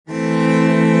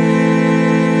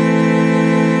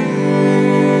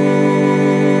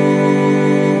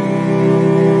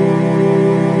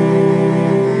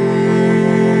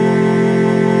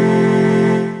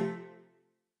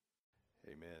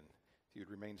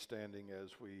standing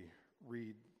as we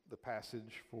read the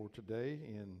passage for today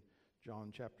in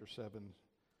John chapter 7,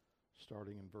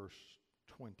 starting in verse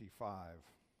 25.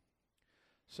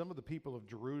 Some of the people of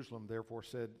Jerusalem therefore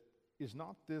said, "Is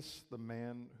not this the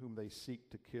man whom they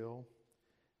seek to kill?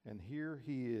 And here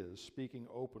he is speaking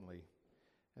openly."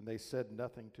 And they said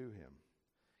nothing to him.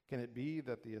 Can it be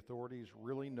that the authorities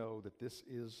really know that this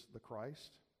is the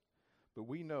Christ? But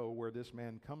we know where this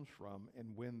man comes from,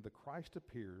 and when the Christ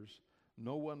appears,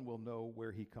 no one will know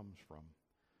where he comes from.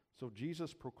 So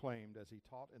Jesus proclaimed as he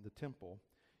taught in the temple,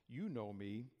 "You know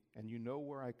me, and you know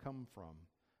where I come from,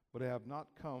 but I have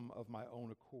not come of my own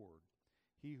accord.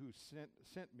 He who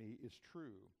sent me is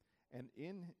true, and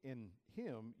in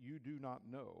him you do not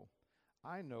know.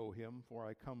 I know him, for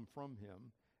I come from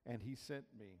him, and he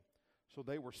sent me." So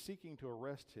they were seeking to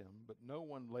arrest him, but no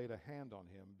one laid a hand on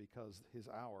him because his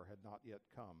hour had not yet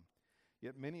come.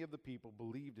 Yet many of the people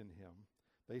believed in him.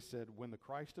 They said, "When the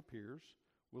Christ appears,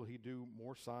 will he do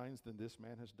more signs than this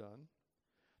man has done?"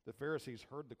 The Pharisees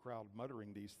heard the crowd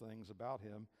muttering these things about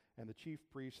him, and the chief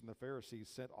priests and the Pharisees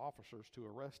sent officers to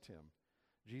arrest him.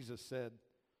 Jesus said,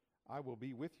 "I will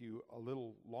be with you a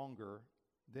little longer,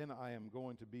 then I am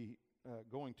going to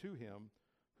him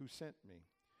who sent me.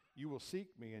 You will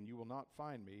seek me, and you will not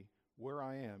find me. Where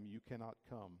I am, you cannot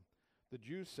come." The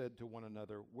Jews said to one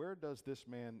another, "Where does this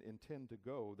man intend to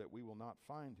go that we will not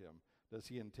find him? Does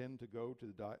he intend to go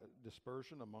to the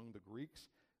dispersion among the Greeks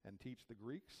and teach the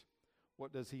Greeks?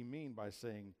 What does he mean by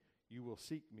saying, 'You will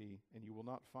seek me, and you will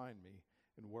not find me,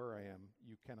 and where I am,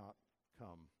 you cannot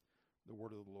come'?" The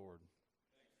word of the Lord.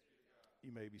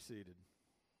 You may be seated.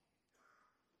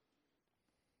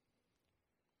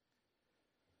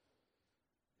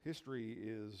 History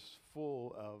is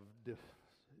full of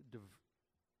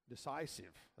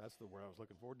decisive, that's the word I was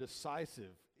looking for,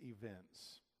 decisive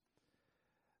events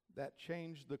that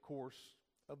changed the course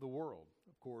of the world.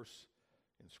 Of course,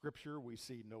 in Scripture we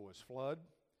see Noah's flood,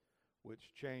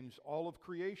 which changed all of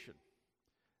creation,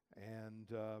 and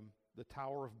the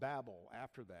Tower of Babel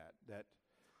after that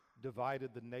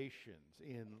divided the nations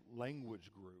in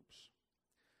language groups.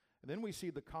 And then we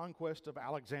see the conquest of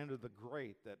Alexander the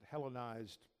Great that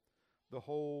Hellenized the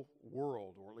whole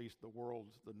world, or at least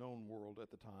the known world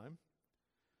at the time.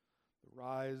 The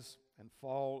rise and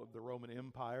fall of the Roman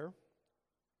Empire,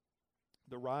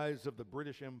 the rise of the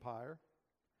British Empire,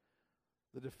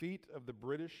 the defeat of the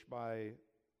British by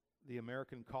the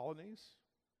American colonies,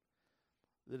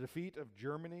 the defeat of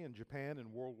Germany and Japan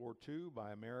in World War II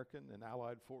by American and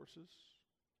Allied forces.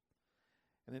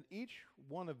 And in each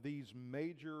one of these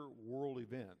major world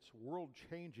events,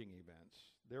 world-changing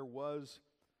events, there was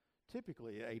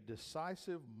typically a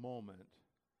decisive moment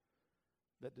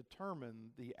that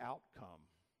determined the outcome,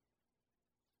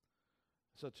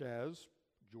 such as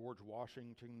George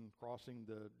Washington crossing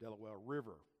the Delaware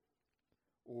River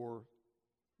or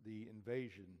the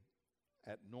invasion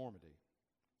at Normandy.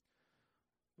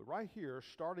 But right here,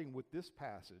 starting with this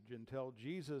passage until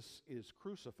Jesus is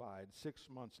crucified 6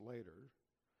 months later,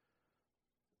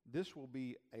 this will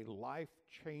be a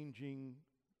life-changing,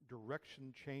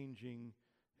 direction-changing,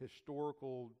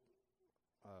 historical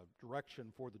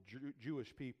direction for the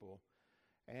Jewish people.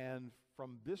 And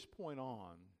from this point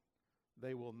on,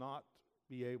 they will not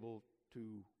be able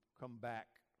to come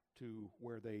back to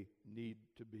where they need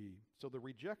to be. So the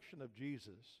rejection of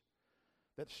Jesus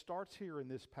that starts here in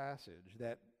this passage,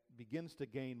 that begins to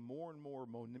gain more and more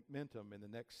momentum in the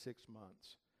next 6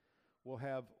 months, will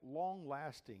have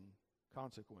long-lasting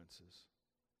consequences.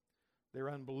 Their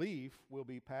unbelief will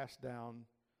be passed down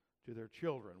to their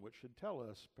children, which should tell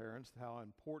us, parents, how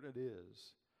important it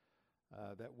is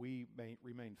that we may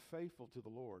remain faithful to the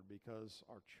Lord, because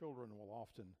our children will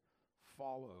often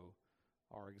follow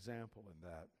our example in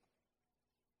that.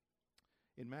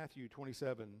 In Matthew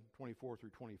 27:24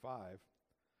 through 25,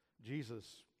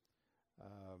 Jesus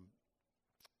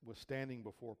was standing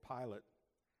before Pilate,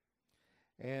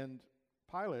 and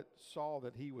Pilate saw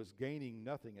that he was gaining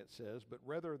nothing, it says, but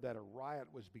rather that a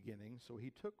riot was beginning. So he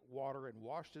took water and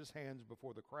washed his hands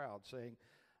before the crowd, saying,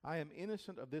 "I am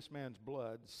innocent of this man's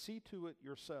blood. See to it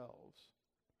yourselves."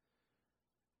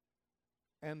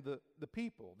 And the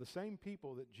people, the same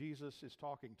people that Jesus is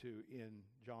talking to in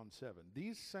John 7,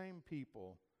 these same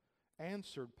people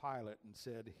answered Pilate and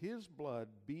said, "His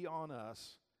blood be on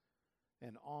us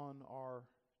and on our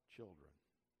children."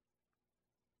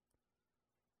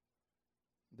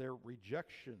 Their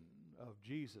rejection of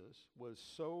Jesus was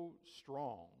so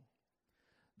strong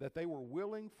that they were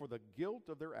willing for the guilt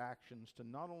of their actions to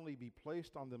not only be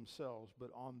placed on themselves,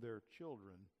 but on their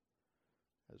children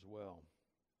as well.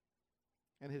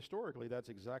 And historically, that's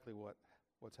exactly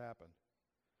what's happened.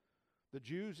 The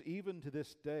Jews, even to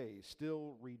this day,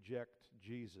 still reject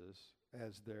Jesus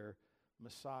as their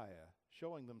Messiah,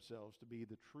 showing themselves to be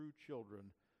the true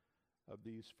children of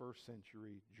these first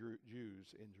century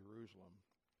Jews in Jerusalem.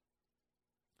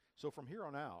 So from here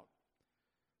on out,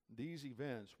 these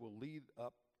events will lead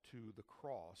up to the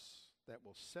cross that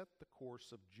will set the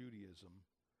course of Judaism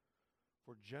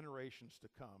for generations to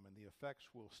come, and the effects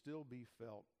will still be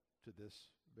felt to this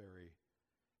very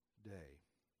day.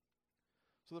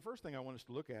 So the first thing I want us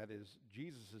to look at is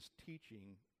Jesus'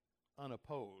 teaching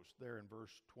unopposed, there in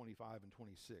verse 25 and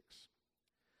 26.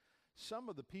 Some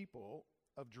of the people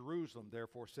of Jerusalem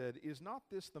therefore said, "Is not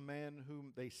this the man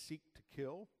whom they seek to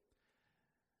kill?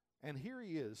 And here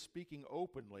he is speaking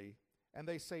openly, and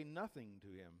they say nothing to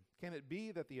him. Can it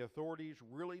be that the authorities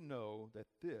really know that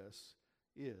this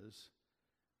is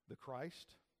the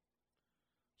Christ?"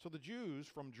 So the Jews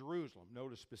from Jerusalem,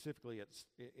 notice specifically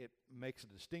it makes a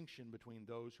distinction between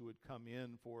those who had come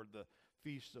in for the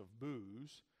Feast of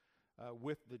Booths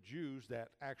with the Jews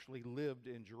that actually lived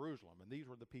in Jerusalem. And these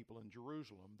were the people in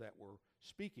Jerusalem that were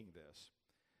speaking this.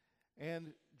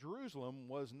 And Jerusalem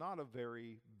was not a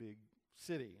very big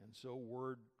city, and so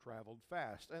word traveled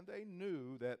fast. And they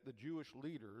knew that the Jewish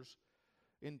leaders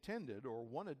intended or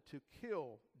wanted to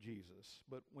kill Jesus.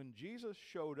 But when Jesus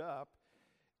showed up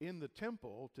in the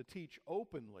temple to teach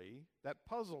openly, that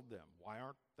puzzled them. Why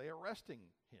aren't they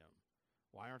arresting him?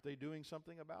 Why aren't they doing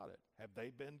something about it? Have they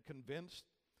been convinced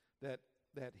that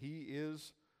he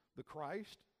is the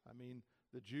Christ? I mean,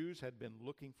 the Jews had been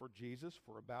looking for Jesus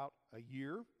for about a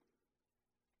year,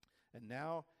 and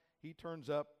now he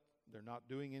turns up. They're not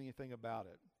doing anything about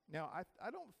it. Now, I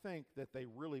don't think that they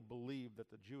really believed that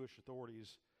the Jewish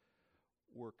authorities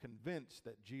were convinced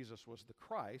that Jesus was the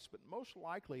Christ, but most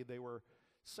likely they were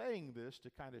saying this to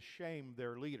kind of shame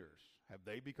their leaders. Have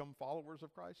they become followers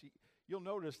of Christ? You'll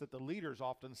notice that the leaders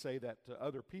often say that to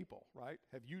other people, right?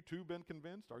 Have you too been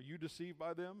convinced? Are you deceived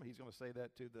by them? He's going to say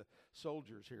that to the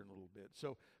soldiers here in a little bit.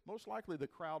 So most likely the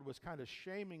crowd was kind of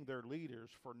shaming their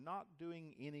leaders for not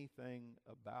doing anything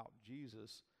about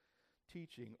Jesus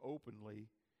teaching openly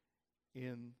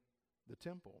in the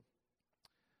temple.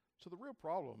 So the real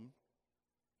problem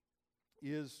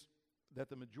is that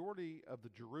the majority of the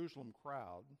Jerusalem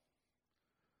crowd,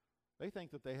 they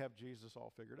think that they have Jesus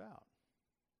all figured out.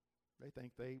 They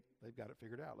think they've got it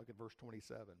figured out. Look at verse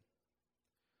 27.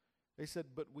 They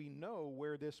said, "But we know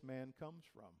where this man comes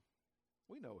from."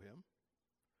 We know him.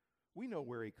 We know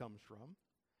where he comes from.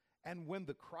 And when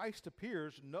the Christ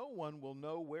appears, no one will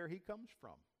know where he comes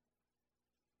from.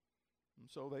 And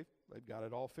so they've got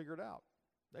it all figured out.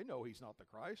 They know he's not the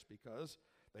Christ because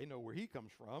they know where he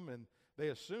comes from, and they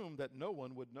assumed that no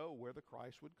one would know where the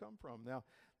Christ would come from. Now,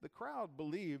 the crowd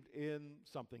believed in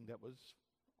something that was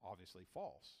obviously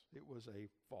false. It was a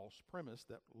false premise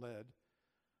that led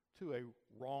to a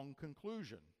wrong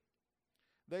conclusion.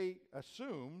 They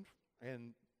assumed,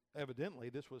 and evidently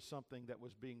this was something that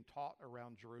was being taught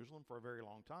around Jerusalem for a very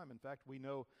long time. In fact, we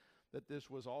know that this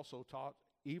was also taught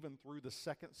even through the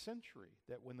 2nd century,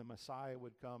 that when the Messiah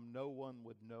would come, no one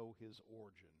would know his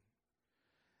origin.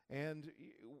 And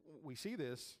we see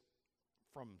this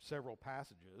from several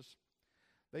passages.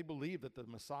 They believe that the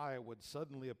Messiah would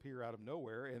suddenly appear out of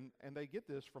nowhere, and they get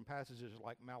this from passages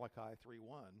like Malachi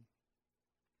 3:1,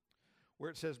 where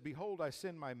it says, "Behold, I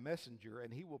send my messenger,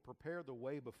 and he will prepare the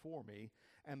way before me,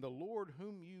 and the Lord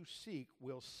whom you seek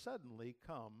will suddenly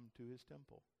come to his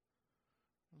temple."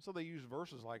 And so they use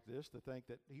verses like this to think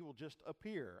that he will just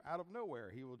appear out of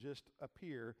nowhere. He will just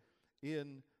appear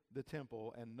in the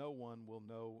temple, and no one will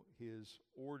know his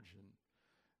origin.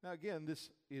 Now, again,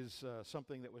 this is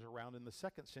something that was around in the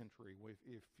 2nd century.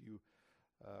 If you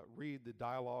read the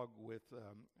dialogue with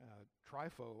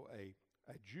Trypho,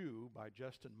 a Jew, by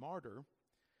Justin Martyr,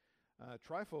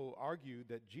 Trypho argued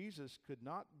that Jesus could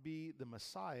not be the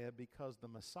Messiah because the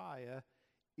Messiah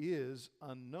is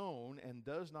unknown and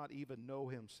does not even know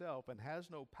himself and has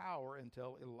no power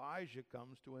until Elijah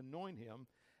comes to anoint him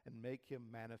and make him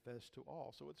manifest to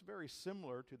all. So it's very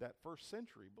similar to that 1st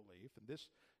century belief. And this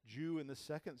Jew in the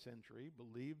 2nd century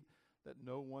believed that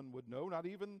no one would know, not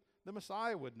even the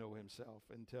Messiah would know himself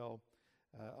until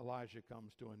Elijah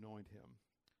comes to anoint him.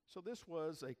 So this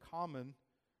was a common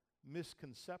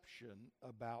misconception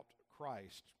about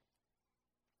Christ.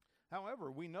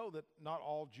 However, we know that not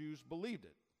all Jews believed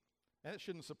it. And it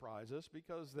shouldn't surprise us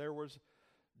because there was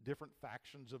different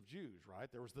factions of Jews,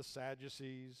 right? There was the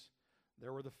Sadducees,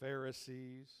 there were the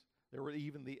Pharisees, there were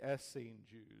even the Essene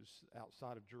Jews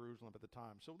outside of Jerusalem at the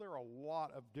time. So there are a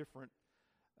lot of different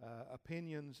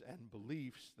opinions and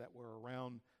beliefs that were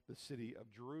around the city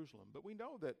of Jerusalem. But we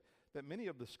know that that many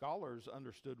of the scholars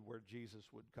understood where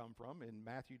Jesus would come from. In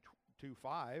Matthew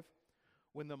 2:5,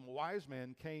 when the wise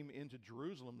men came into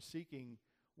Jerusalem seeking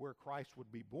where Christ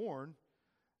would be born,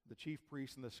 the chief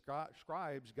priests and the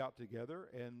scribes got together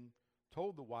and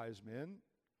told the wise men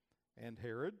and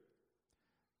Herod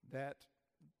that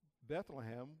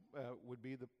Bethlehem would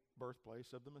be the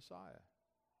birthplace of the Messiah,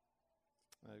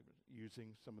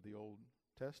 using some of the Old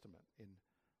Testament in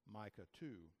Micah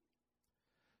 2.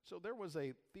 So there was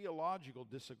a theological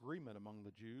disagreement among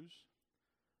the Jews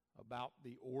about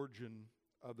the origin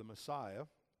of the Messiah.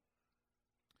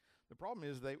 The problem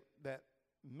is that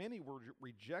many were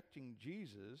rejecting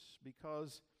Jesus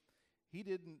because he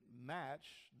didn't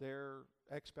match their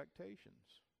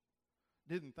expectations.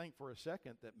 Didn't think for a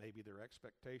second that maybe their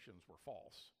expectations were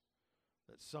false,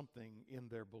 that something in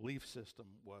their belief system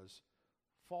was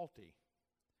faulty.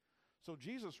 So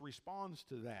Jesus responds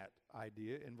to that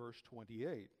idea in verse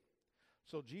 28.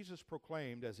 So Jesus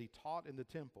proclaimed as he taught in the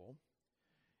temple,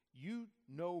 "You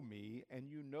know me, and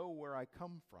you know where I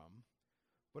come from,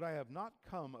 but I have not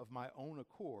come of my own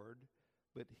accord,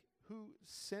 but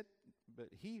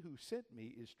he who sent me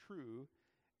is true,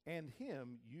 and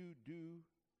him you do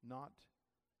not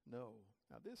know."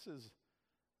 Now this is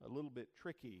a little bit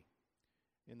tricky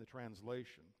in the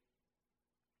translation.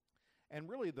 And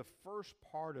really the first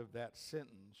part of that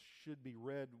sentence should be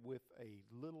read with a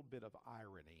little bit of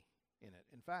irony in it.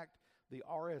 In fact, the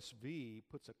RSV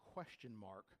puts a question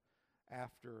mark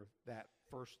after that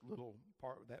first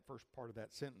part of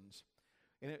that sentence.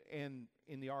 And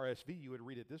in the RSV, you would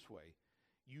read it this way: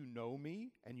 "You know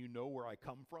me, and you know where I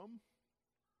come from."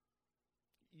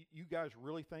 You guys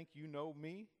really think you know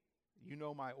me? You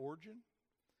know my origin?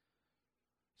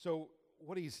 So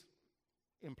what he's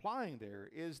implying there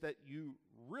is that you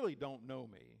really don't know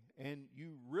me, and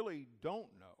you really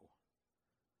don't know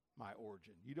my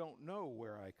origin. You don't know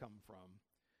where I come from.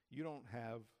 You don't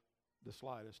have the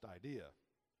slightest idea.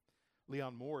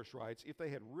 Leon Morris writes, "If they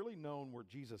had really known where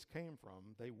Jesus came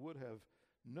from, they would have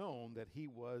known that he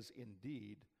was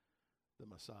indeed the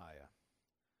Messiah.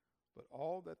 But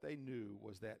all that they knew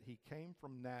was that he came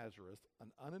from Nazareth,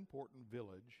 an unimportant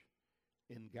village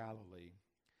in Galilee.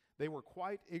 They were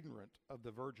quite ignorant of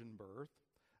the virgin birth,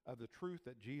 of the truth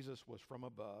that Jesus was from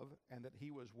above, and that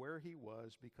he was where he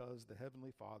was because the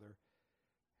Heavenly Father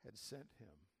had sent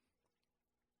him."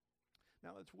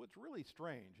 Now, that's what's really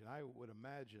strange, and I would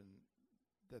imagine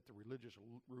that the religious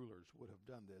rulers would have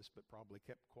done this, but probably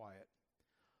kept quiet.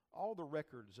 All the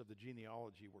records of the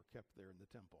genealogy were kept there in the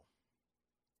temple.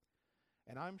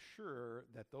 And I'm sure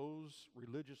that those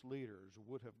religious leaders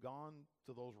would have gone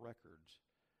to those records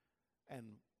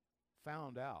and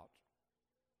found out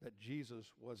that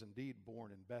Jesus was indeed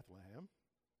born in Bethlehem.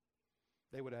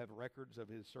 They would have records of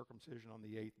his circumcision on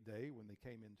the 8th day when they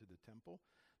came into the temple.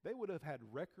 They would have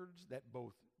had records that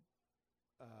both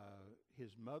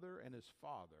his mother and his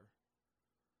father,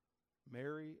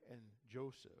 Mary and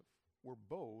Joseph, were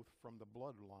both from the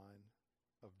bloodline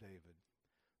of David.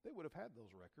 They would have had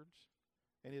those records.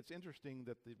 And it's interesting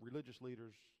that the religious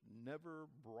leaders never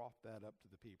brought that up to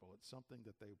the people. It's something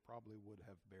that they probably would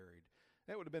have buried.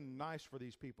 It would have been nice for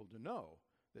these people to know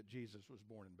that Jesus was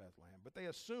born in Bethlehem. But they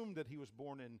assumed that he was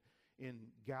born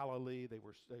in Galilee.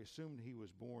 They assumed he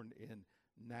was born in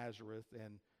Nazareth.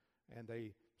 And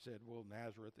they said, well,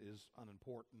 Nazareth is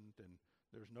unimportant, and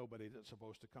there's nobody that's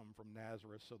supposed to come from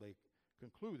Nazareth. So they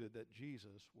concluded that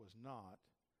Jesus was not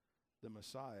the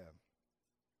Messiah.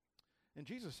 And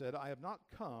Jesus said, "I have not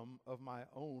come of my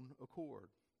own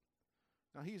accord."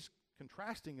 Now he's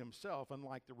contrasting himself,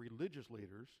 unlike the religious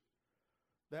leaders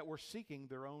that were seeking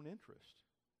their own interest.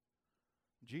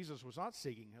 Jesus was not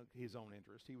seeking his own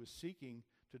interest. He was seeking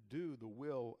to do the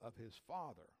will of his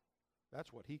Father.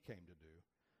 That's what he came to do.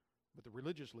 But the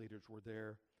religious leaders were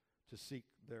there to seek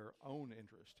their own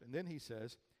interest. And then he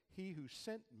says, "He who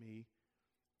sent me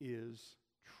is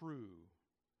true."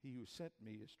 He who sent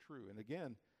me is true. And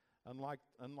again, unlike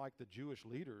the Jewish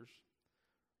leaders,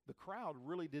 the crowd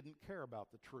really didn't care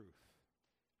about the truth.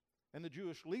 And the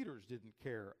Jewish leaders didn't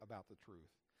care about the truth.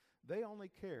 They only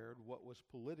cared what was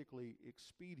politically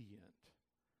expedient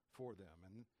for them.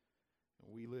 And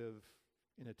we live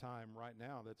in a time right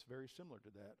now that's very similar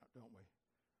to that, don't we?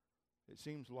 It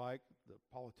seems like the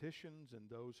politicians and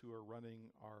those who are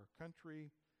running our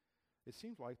country, it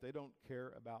seems like they don't care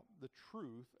about the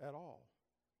truth at all.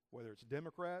 Whether it's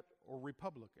Democrat or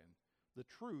Republican, the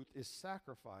truth is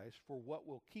sacrificed for what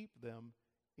will keep them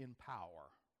in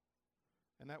power.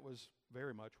 And that was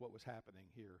very much what was happening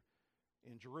here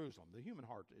in Jerusalem. The human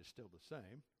heart is still the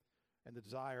same, and the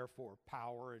desire for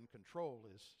power and control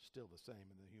is still the same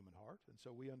in the human heart. And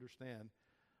so we understand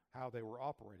how they were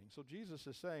operating. So Jesus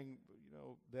is saying,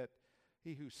 that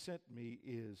he who sent me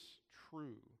is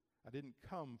true. I didn't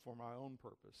come for my own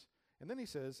purpose. And then he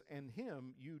says, and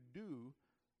him you do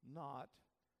not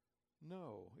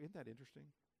know. Isn't that interesting?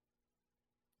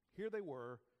 Here they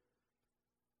were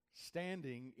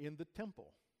standing in the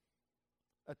temple,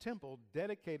 a temple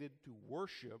dedicated to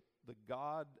worship the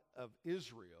God of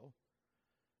Israel.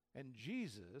 And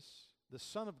Jesus, the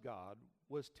Son of God,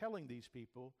 was telling these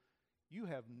people, you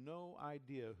have no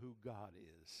idea who God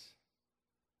is.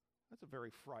 That's a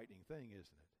very frightening thing, isn't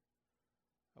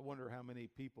it? I wonder how many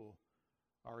people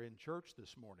are in church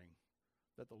this morning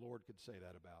that the Lord could say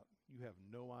that about. You have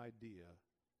no idea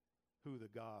who the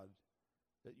God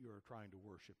that you are trying to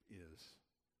worship is.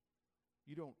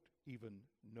 You don't even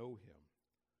know him.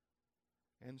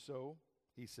 And so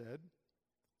he said,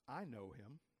 I know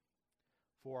him,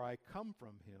 for I come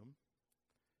from him,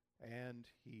 and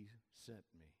he sent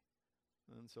me.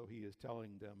 And so he is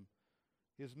telling them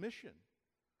his mission.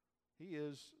 He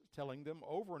is telling them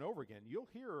over and over again. You'll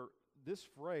hear this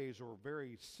phrase or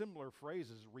very similar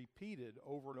phrases repeated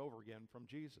over and over again from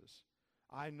Jesus.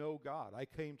 I know God. I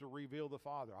came to reveal the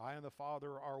Father. I and the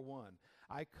Father are one.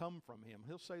 I come from him.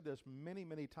 He'll say this many,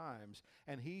 many times,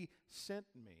 and he sent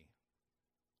me.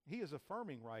 He is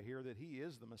affirming right here that he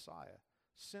is the Messiah,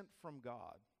 sent from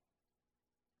God.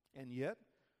 And yet,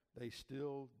 they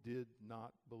still did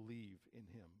not believe in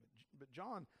him. But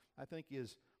John, I think,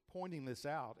 is pointing this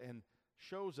out and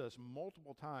shows us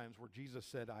multiple times where Jesus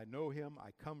said, I know him,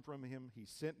 I come from him, he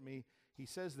sent me. He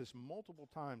says this multiple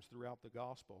times throughout the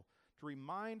gospel to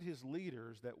remind his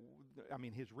readers that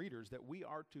we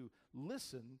are to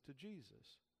listen to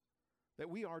Jesus, that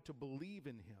we are to believe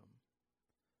in him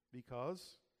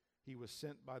because he was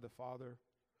sent by the Father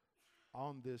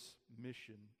on this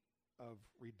mission of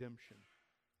redemption.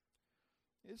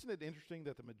 Isn't it interesting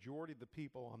that the majority of the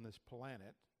people on this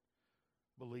planet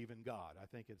believe in God? I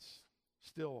think it's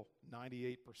still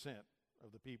 98%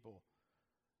 of the people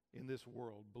in this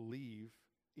world believe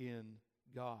in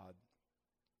God.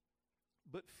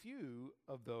 But few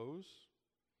of those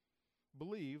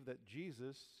believe that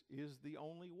Jesus is the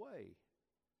only way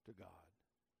to God.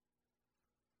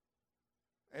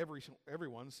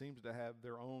 Everyone seems to have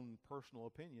their own personal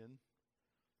opinion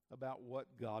about what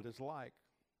God is like.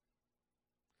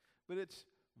 But it's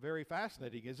very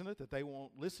fascinating, isn't it, that they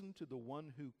won't listen to the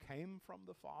one who came from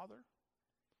the Father,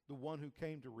 the one who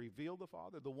came to reveal the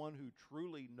Father, the one who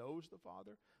truly knows the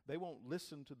Father. They won't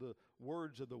listen to the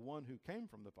words of the one who came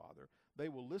from the Father. They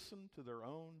will listen to their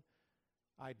own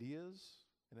ideas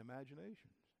and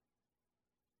imaginations.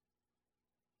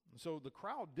 And so the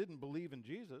crowd didn't believe in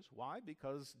Jesus. Why?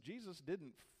 Because Jesus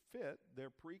didn't fit their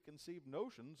preconceived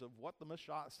notions of what the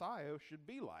Messiah should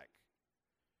be like.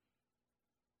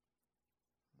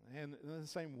 And in the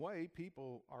same way,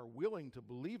 people are willing to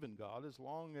believe in God as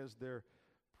long as their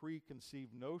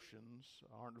preconceived notions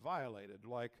aren't violated.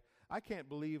 Like, I can't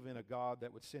believe in a God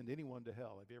that would send anyone to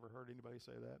hell. Have you ever heard anybody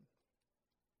say that?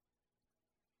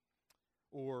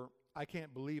 Or, I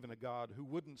can't believe in a God who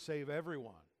wouldn't save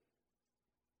everyone.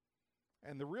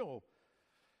 And the real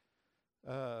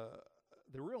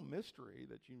mystery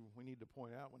that we need to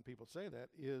point out when people say that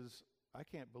is, I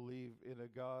can't believe in a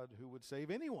God who would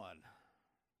save anyone,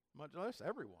 much less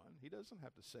everyone. He doesn't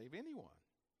have to save anyone.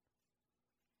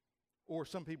 Or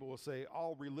some people will say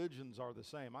all religions are the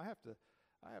same. I have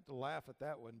to laugh at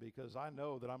that one because I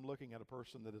know that I'm looking at a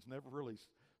person that has never really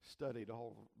studied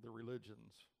all the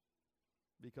religions,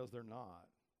 because they're not.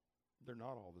 They're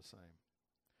not all the same.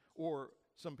 Or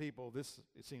some people,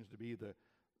 it seems to be the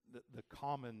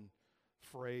common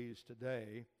phrase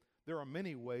today, there are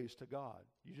many ways to God.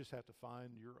 You just have to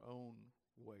find your own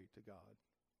way to God.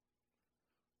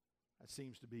 That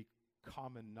seems to be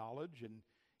common knowledge, and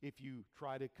if you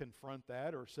try to confront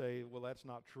that or say, well, that's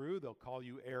not true, they'll call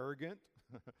you arrogant,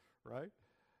 right?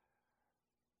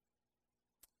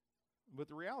 But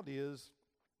the reality is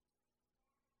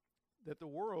that the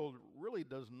world really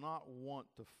does not want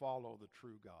to follow the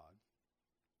true God.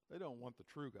 They don't want the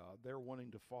true God. They're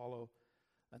wanting to follow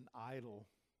an idol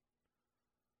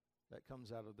that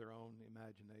comes out of their own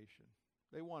imagination.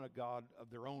 They want a God of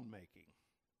their own making.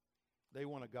 They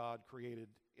want a God created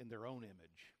in their own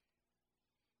image,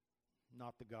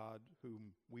 not the God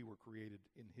whom we were created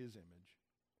in his image.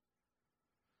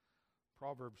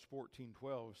 Proverbs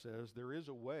 14:12 says, there is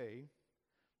a way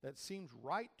that seems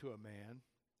right to a man,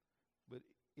 but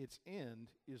its end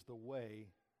is the way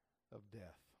of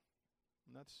death.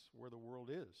 And that's where the world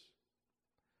is.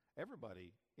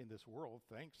 Everybody in this world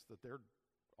thinks that they're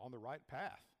on the right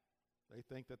path. They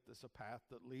think that this is a path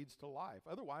that leads to life.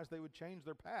 Otherwise, they would change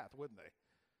their path, wouldn't they?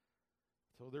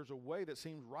 So there's a way that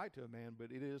seems right to a man,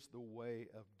 but it is the way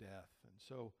of death. And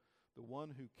so the one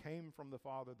who came from the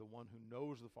Father, the one who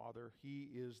knows the Father, he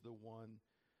is the one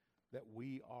that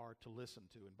we are to listen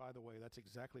to. And by the way, that's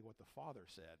exactly what the Father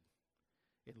said.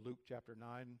 In Luke chapter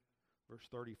 9, verse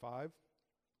 35,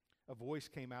 a voice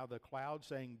came out of the cloud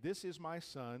saying, "This is my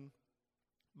Son,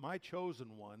 my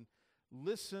chosen one.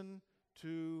 Listen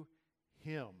to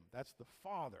him." That's the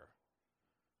Father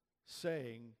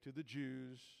saying to the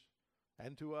Jews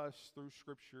and to us through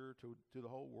Scripture, to the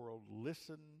whole world,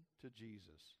 listen to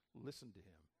Jesus. Listen to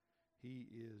him. He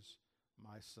is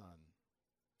my Son.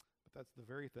 But that's the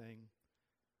very thing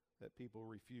that people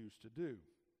refuse to do.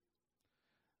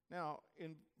 Now,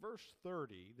 in verse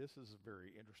 30, this is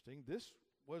very interesting. This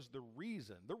was the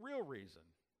reason, the real reason,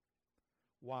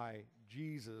 why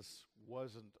Jesus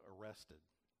wasn't arrested.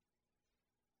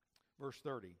 Verse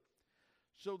 30.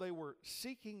 So they were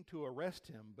seeking to arrest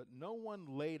him, but no one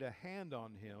laid a hand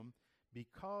on him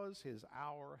because his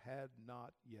hour had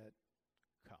not yet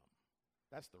come.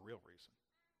 That's the real reason.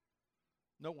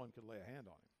 No one could lay a hand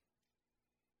on him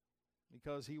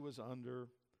because he was under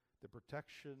the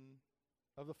protection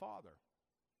of the Father,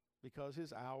 because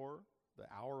his hour,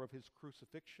 the hour of his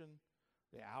crucifixion,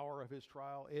 the hour of his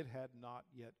trial, it had not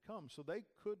yet come. So they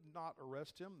could not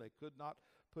arrest him. They could not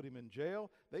put him in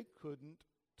jail. They couldn't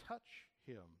touch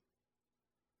him.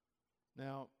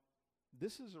 Now,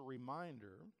 this is a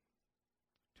reminder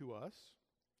to us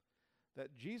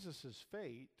that Jesus'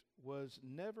 fate was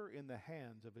never in the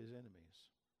hands of his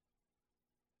enemies.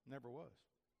 Never was.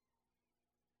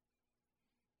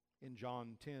 In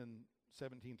John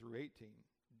 10:17 through 18,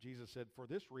 Jesus said, "For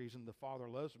this reason the Father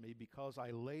loves me, because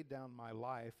I laid down my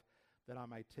life that I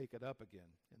might take it up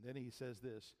again." And then he says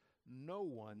this, "No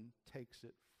one takes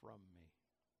it from me."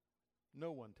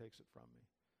 No one takes it from me.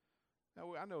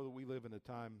 Now, I know that we live in a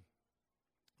time,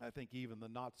 I think even the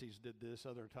Nazis did this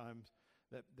other times,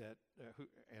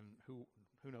 who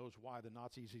knows why the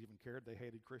Nazis even cared. They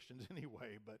hated Christians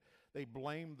anyway, but they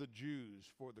blamed the Jews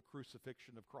for the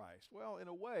crucifixion of Christ. Well, in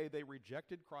a way, they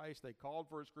rejected Christ. They called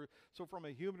for his crucifixion. So from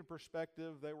a human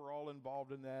perspective, they were all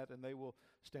involved in that, and they will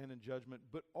stand in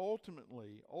judgment. But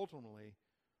ultimately,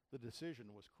 the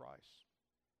decision was Christ.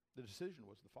 The decision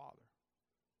was the Father.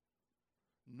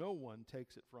 No one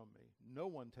takes it from me. No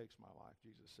one takes my life,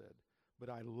 Jesus said, but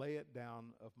I lay it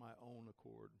down of my own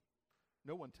accord.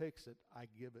 No one takes it. I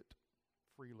give it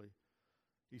freely.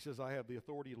 He says, I have the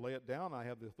authority to lay it down. I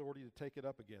have the authority to take it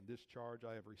up again. This charge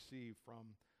I have received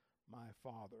from my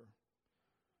Father.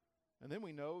 And then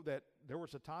we know that there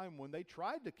was a time when they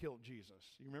tried to kill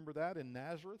Jesus. You remember that in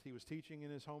Nazareth? He was teaching in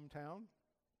his hometown.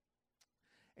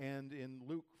 And in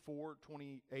Luke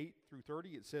 4:28 through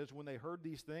 30, it says, when they heard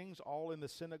these things, all in the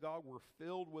synagogue were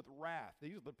filled with wrath.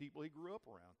 These are the people he grew up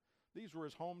around. These were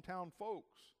his hometown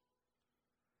folks.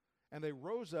 And they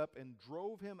rose up and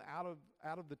drove him out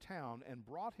of the town and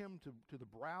brought him to the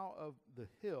brow of the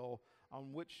hill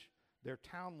on which their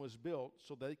town was built,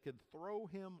 so they could throw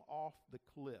him off the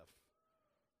cliff.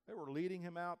 They were leading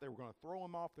him out. They were going to throw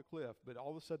him off the cliff. But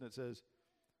all of a sudden it says,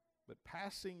 but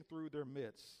passing through their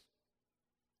midst,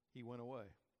 he went away.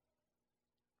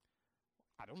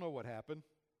 I don't know what happened,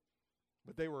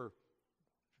 but they were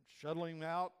shuttling him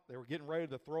out. They were getting ready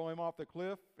to throw him off the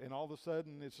cliff, and all of a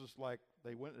sudden it's just like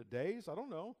they went in a daze. I don't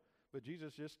know, but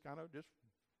Jesus just kind of just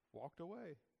walked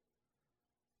away.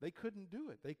 They couldn't do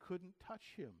it. They couldn't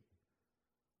touch him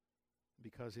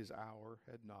because his hour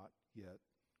had not yet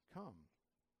come.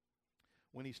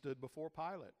 When he stood before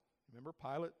Pilate, remember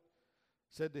Pilate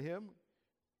said to him,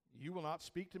 you will not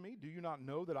speak to me? Do you not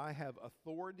know that I have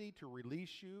authority to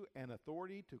release you and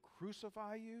authority to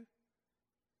crucify you?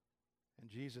 And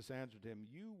Jesus answered him,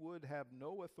 you would have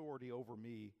no authority over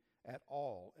me at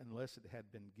all unless it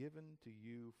had been given to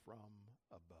you from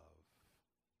above.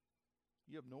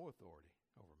 You have no authority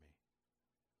over me,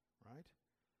 right?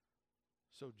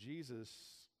 So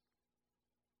Jesus,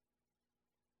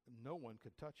 no one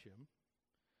could touch him.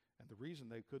 And the reason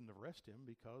they couldn't arrest him,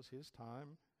 because his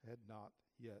time had not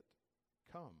yet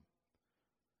come.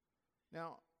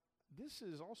 Now, this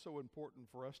is also important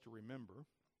for us to remember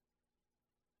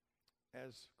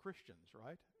as Christians,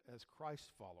 right? As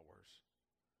Christ followers.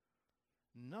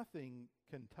 Nothing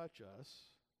can touch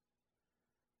us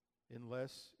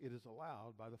unless it is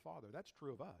allowed by the Father. That's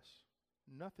true of us.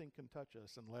 Nothing can touch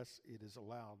us unless it is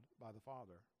allowed by the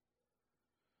Father.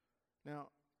 Now,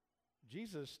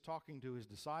 Jesus talking to his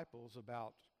disciples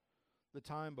about the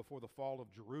time before the fall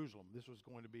of Jerusalem. This was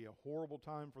going to be a horrible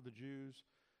time for the Jews.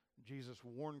 Jesus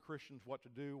warned Christians what to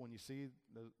do when you see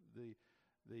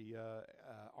the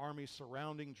army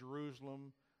surrounding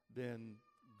Jerusalem. Then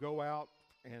go out,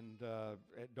 and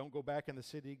don't go back in the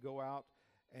city. Go out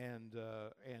and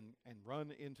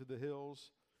run into the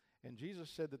hills. And Jesus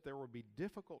said that there would be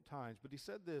difficult times, but he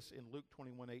said this in Luke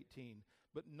 21:18,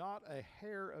 but not a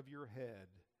hair of your head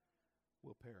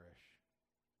will perish.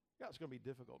 Yeah, it's going to be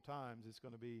difficult times. It's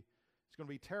going to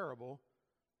be terrible,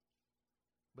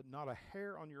 but not a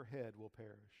hair on your head will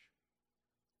perish.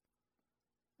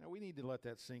 Now we need to let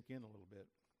that sink in a little bit.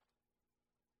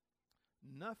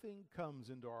 Nothing comes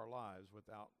into our lives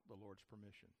without the Lord's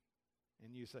permission.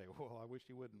 And you say, well, I wish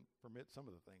he wouldn't permit some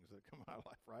of the things that come in my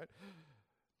life, right?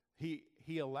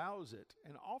 He allows it.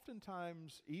 And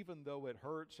oftentimes, even though it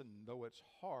hurts and though it's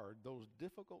hard, those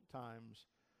difficult times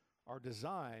are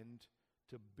designed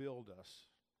to build us,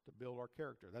 to build our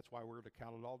character. That's why we're to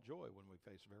count it all joy when we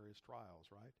face various trials,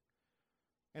 right?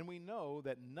 And we know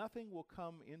that nothing will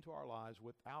come into our lives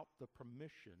without the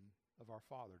permission of our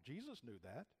Father. Jesus knew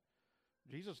that.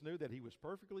 Jesus knew that he was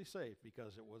perfectly safe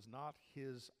because it was not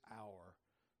his hour.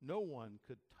 No one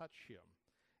could touch him.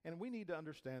 And we need to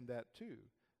understand that too.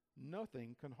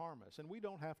 Nothing can harm us, and we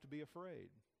don't have to be afraid.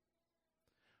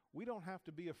 We don't have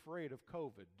to be afraid of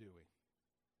COVID, do we?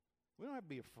 We don't have to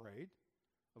be afraid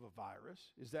of a virus.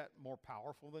 Is that more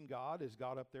powerful than God? Is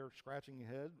God up there scratching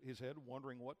his head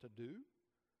wondering what to do?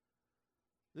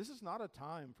 This is not a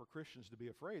time for Christians to be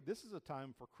afraid. This is a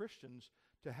time for Christians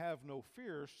to have no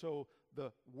fear, so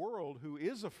the world who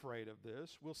is afraid of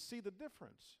this will see the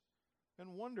difference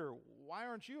and wonder, why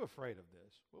aren't you afraid of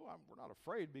this? Well, we're not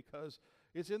afraid because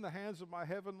it's in the hands of my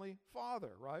heavenly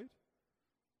Father, right?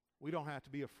 We don't have to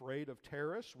be afraid of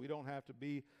terrorists. We don't have to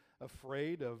be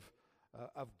afraid of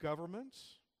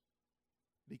governments,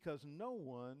 because no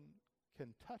one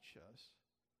can touch us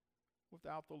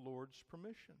without the Lord's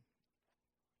permission.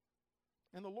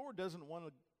 And the Lord doesn't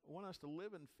want us to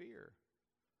live in fear.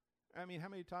 I mean, how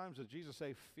many times does Jesus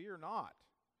say, fear not?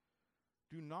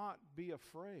 Do not be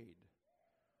afraid.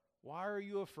 Why are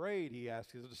you afraid? He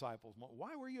asked his disciples.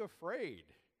 Why were you afraid?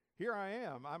 Here I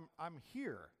am. I'm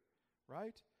here,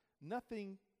 right?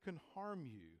 Nothing can harm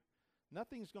you.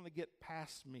 Nothing's going to get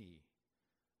past me.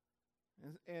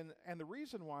 And the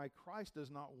reason why Christ does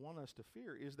not want us to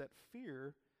fear is that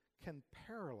fear can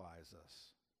paralyze us.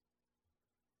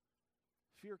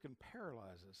 Fear can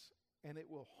paralyze us, and it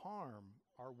will harm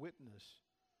our witness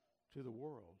to the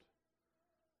world.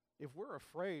 If we're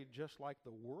afraid just like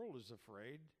the world is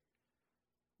afraid,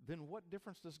 then what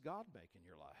difference does God make in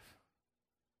your life?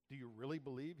 Do you really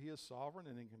believe he is sovereign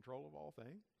and in control of all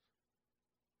things?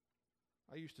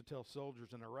 I used to tell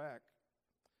soldiers in Iraq,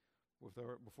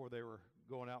 before they were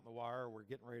going out in the wire, were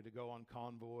getting ready to go on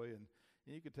convoy, and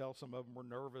you could tell some of them were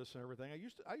nervous and everything.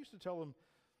 I used to tell them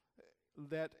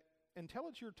that until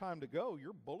it's your time to go,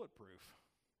 you're bulletproof.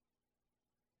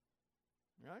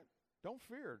 Right? Don't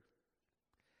fear.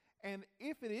 And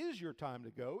if it is your time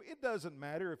to go, it doesn't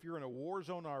matter if you're in a war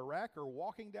zone in Iraq or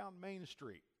walking down Main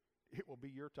Street. It will be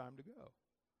your time to go.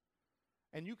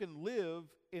 And you can live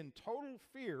in total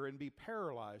fear and be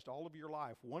paralyzed all of your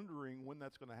life, wondering when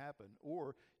that's going to happen.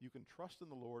 Or you can trust in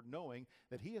the Lord, knowing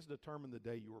that he has determined the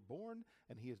day you were born,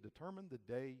 and he has determined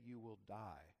the day you will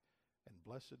die. And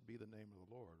blessed be the name of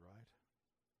the Lord, right?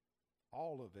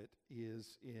 All of it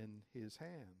is in his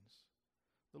hands.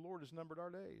 The Lord has numbered our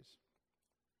days.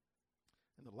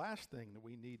 And the last thing that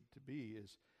we need to be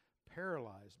is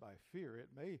paralyzed by fear. It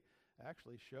may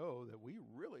actually show that we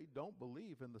really don't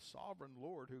believe in the sovereign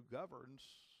Lord who governs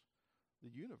the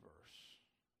universe.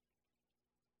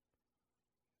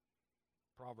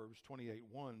 Proverbs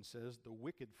 28:1 says, "The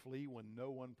wicked flee when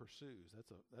no one pursues."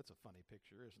 That's a funny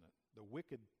picture, isn't it? The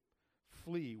wicked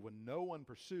flee when no one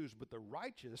pursues, but the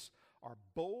righteous are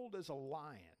bold as a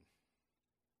lion.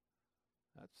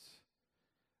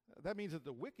 That means that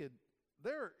the wicked,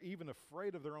 they're even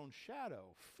afraid of their own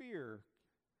shadow. Fear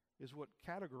is what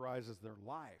categorizes their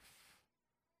life.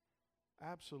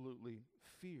 Absolute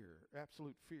fear.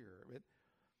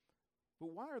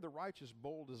 But why are the righteous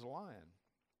bold as a lion?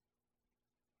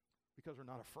 Because they're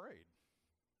not afraid.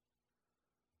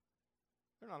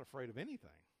 They're not afraid of anything.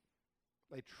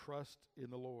 They trust in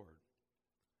the Lord.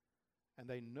 And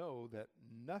they know that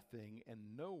nothing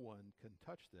and no one can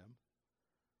touch them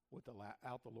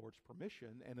without the Lord's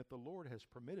permission. And if the Lord has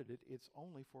permitted it, it's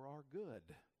only for our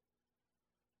good.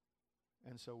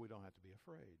 And so we don't have to be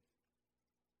afraid.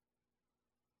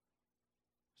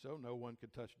 So no one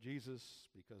could touch Jesus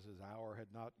because his hour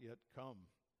had not yet come.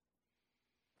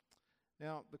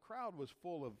 Now, the crowd was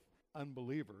full of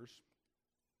unbelievers,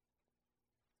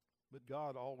 but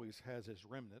God always has his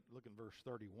remnant. Look in verse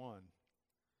 31.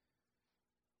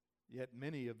 Yet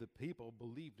many of the people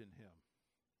believed in him.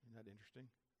 Isn't that interesting?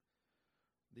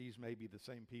 These may be the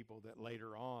same people that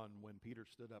later on, when Peter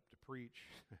stood up to preach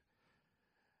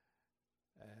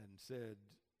and said,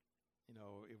 you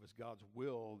know, it was God's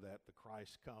will that the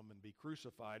Christ come and be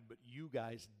crucified, but you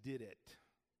guys did it.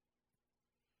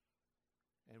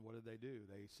 And what did they do?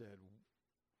 They said,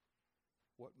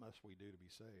 what must we do to be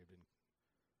saved?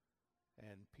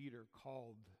 And Peter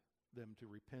called them to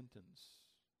repentance,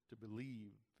 to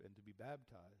believe, and to be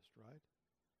baptized, right?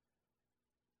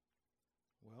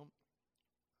 Well,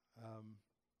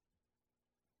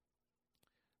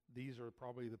 these are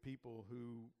probably the people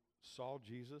who saw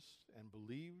Jesus and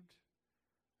believed,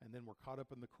 and then were caught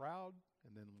up in the crowd,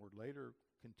 and then were later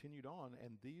continued on.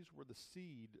 And these were the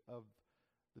seed of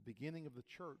the beginning of the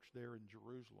church there in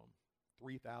Jerusalem.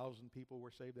 3,000 people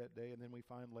were saved that day, and then we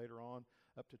find later on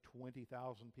up to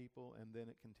 20,000 people, and then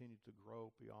it continued to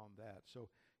grow beyond that. So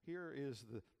here is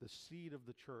the seed of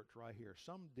the church right here.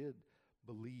 Some did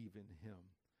believe in him.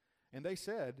 And they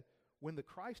said, when the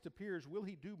Christ appears, will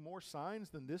he do more signs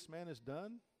than this man has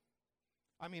done?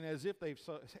 I mean, as if they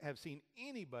have seen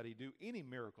anybody do any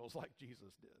miracles like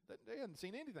Jesus did. They hadn't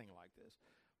seen anything like this.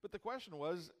 But the question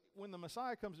was, when the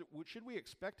Messiah comes, should we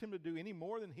expect him to do any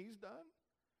more than he's done?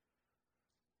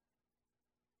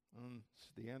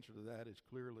 The answer to that is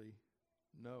clearly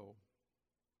no.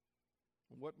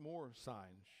 What more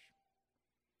signs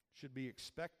should be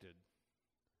expected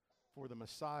for the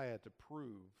Messiah to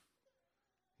prove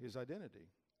his identity?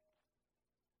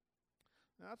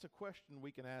 Now, that's a question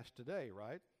we can ask today,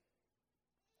 right?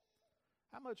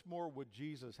 How much more would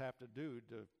Jesus have to do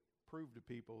to prove to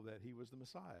people that he was the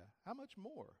Messiah? How much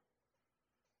more?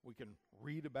 We can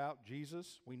read about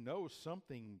Jesus. We know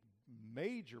something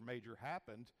major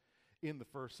happened in the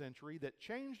first century that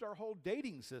changed our whole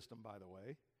dating system, by the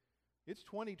way. It's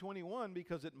 2021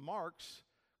 because it marks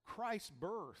Christ's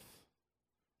birth.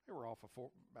 They were off for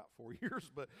about 4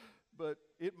 years, but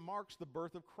it marks the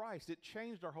birth of Christ. It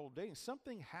changed our whole dating.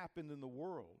 Something happened in the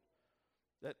world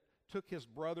that took his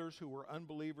brothers who were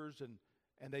unbelievers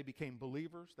and they became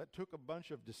believers. That took a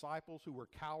bunch of disciples who were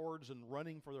cowards and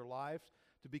running for their lives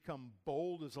to become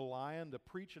bold as a lion, to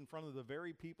preach in front of the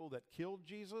very people that killed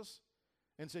Jesus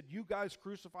and said, you guys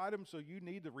crucified him, so you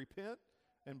need to repent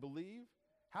and believe.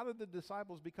 How did the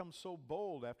disciples become so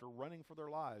bold after running for their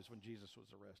lives when Jesus was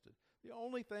arrested? The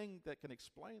only thing that can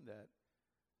explain that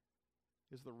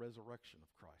is the resurrection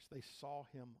of Christ. They saw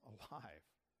him alive.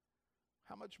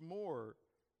 How much more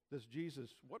does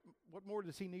Jesus, what more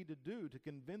does he need to do to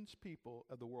convince people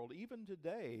of the world, even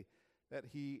today, that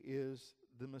he is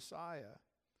the Messiah?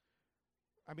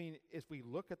 I mean, if we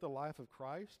look at the life of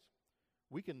Christ,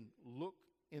 we can look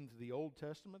into the Old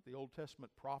Testament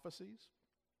prophecies.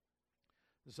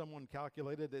 Someone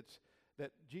calculated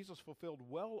that Jesus fulfilled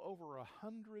well over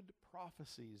 100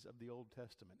 prophecies of the Old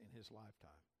Testament in his lifetime,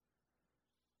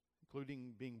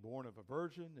 including being born of a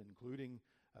virgin, including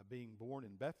being born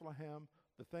in Bethlehem,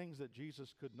 the things that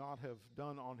Jesus could not have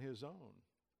done on his own.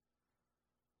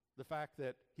 The fact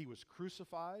that he was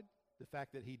crucified, the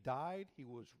fact that he died, he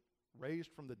was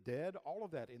raised from the dead, all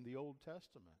of that in the Old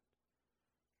Testament.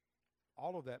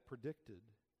 All of that predicted.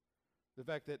 The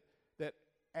fact that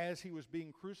as he was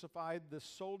being crucified, the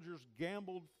soldiers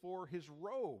gambled for his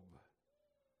robe.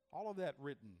 All of that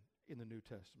written in the New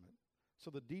Testament.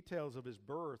 So the details of his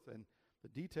birth and the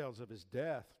details of his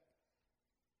death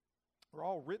are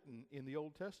all written in the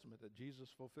Old Testament that Jesus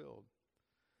fulfilled.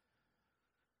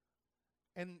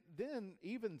 And then,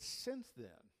 even since then,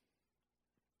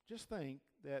 just think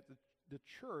that the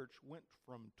church went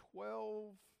from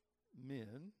 12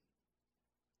 men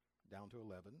down to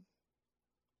 11.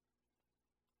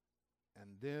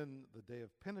 And then the day of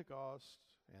Pentecost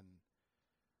and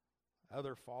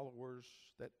other followers,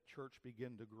 that church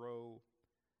began to grow.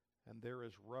 And there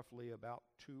is roughly about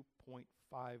 2.5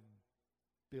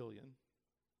 billion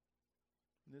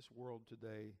in this world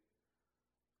today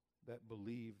that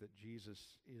believe that Jesus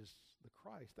is the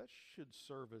Christ. That should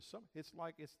serve as some. It's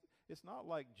not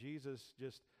like Jesus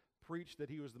just preached that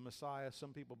he was the Messiah.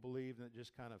 Some people believed, and it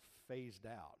just kind of phased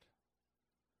out.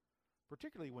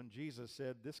 Particularly when Jesus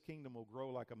said, this kingdom will grow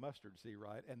like a mustard seed,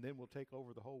 right? And then will take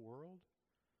over the whole world.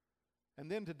 And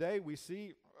then today we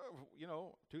see,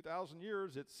 2,000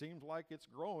 years, it seems like it's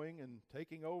growing and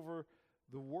taking over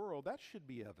the world. That should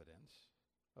be evidence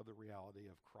of the reality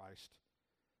of Christ,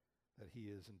 that he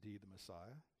is indeed the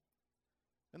Messiah.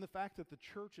 And the fact that the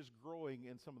church is growing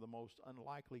in some of the most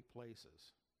unlikely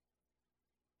places.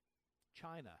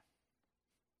 China.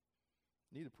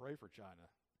 Need to pray for China.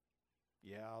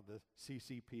 Yeah, the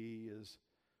CCP is,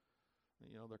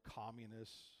 their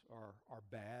communists are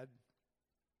bad.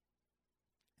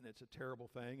 And it's a terrible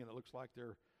thing, and it looks like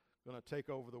they're going to take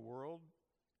over the world.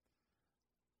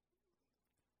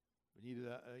 But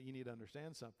you need to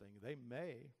understand something.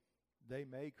 They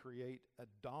may create a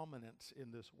dominance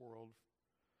in this world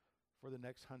for the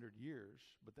next 100 years,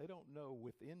 but they don't know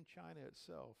within China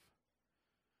itself,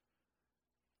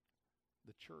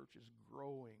 the church is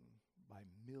growing by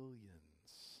millions.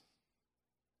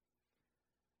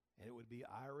 And it would be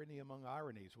irony among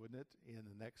ironies, wouldn't it, in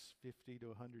the next 50 to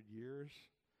 100 years,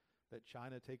 that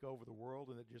China take over the world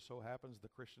and it just so happens the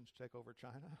Christians take over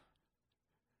China?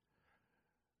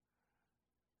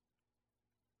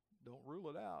 Don't rule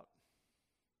it out.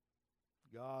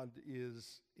 God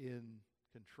is in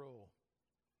control.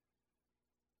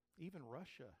 Even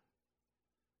Russia.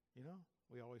 You know,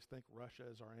 we always think Russia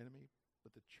is our enemy,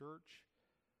 but the church,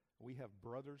 we have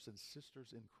brothers and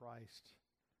sisters in Christ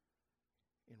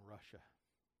in Russia,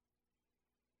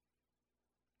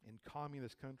 in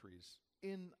communist countries,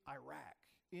 in Iraq,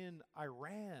 in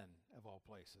Iran, of all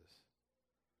places.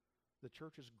 The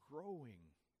church is growing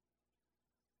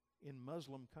in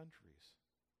Muslim countries.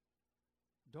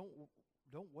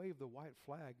 Don't wave the white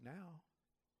flag now.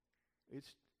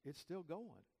 It's still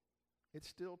going. It's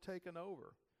still taken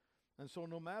over. And so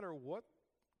no matter what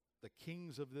the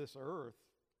kings of this earth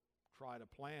try to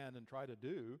plan and try to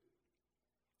do,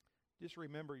 just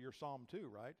remember your Psalm 2,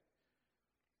 right?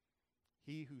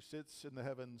 He who sits in the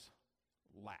heavens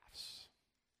laughs.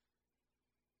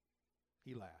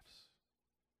 He laughs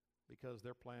because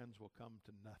their plans will come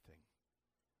to nothing,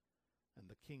 and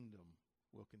the kingdom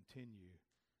will continue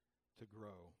to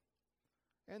grow.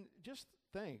 And just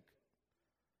think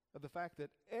of the fact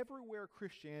that everywhere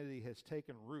Christianity has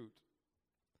taken root,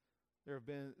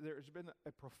 there's been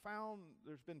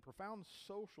profound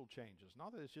social changes.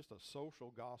 Not that it's just a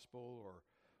social gospel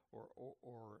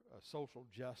or a social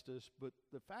justice, but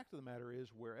the fact of the matter is,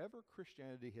 wherever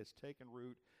Christianity has taken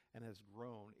root and has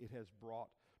grown, it has brought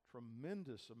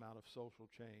tremendous amount of social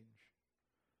change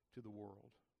to the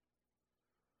world.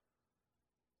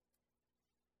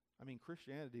 I mean,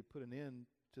 Christianity put an end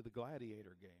to the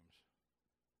gladiator games.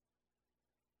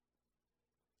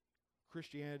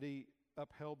 Christianity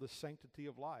upheld the sanctity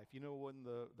of life. You know, when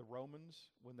the Romans,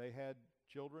 when they had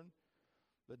children,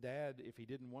 the dad, if he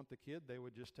didn't want the kid, they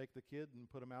would just take the kid and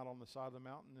put him out on the side of the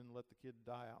mountain and let the kid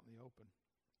die out in the open.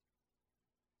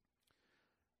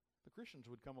 The Christians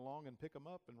would come along and pick them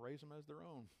up and raise them as their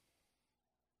own.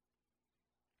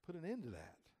 Put an end to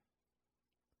that.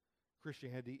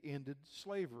 Christianity ended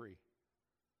slavery.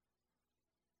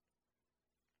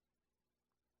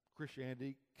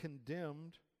 Christianity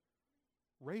condemned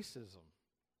racism.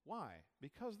 Why?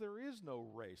 Because there is no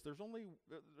race. There's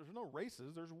no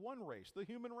races. There's one race, the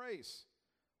human race.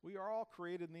 We are all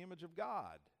created in the image of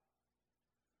God.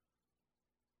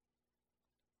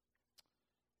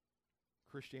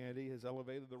 Christianity has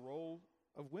elevated the role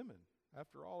of women.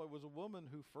 After all, it was a woman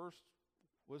who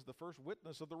was the first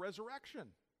witness of the resurrection.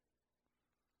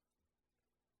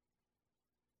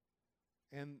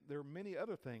 And there are many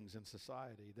other things in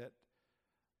society that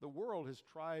the world has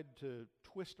tried to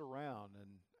twist around and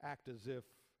act as if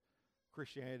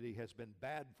Christianity has been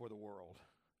bad for the world.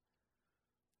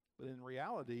 But in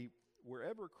reality,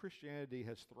 wherever Christianity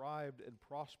has thrived and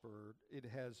prospered, it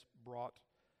has brought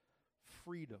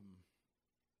freedom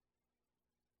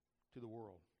to the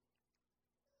world.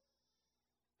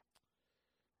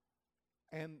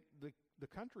 And the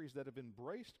countries that have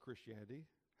embraced Christianity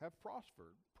have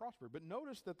prospered. But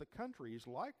notice that the countries,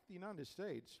 like the United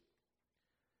States,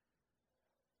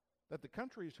 that the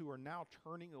countries who are now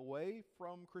turning away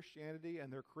from Christianity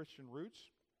and their Christian roots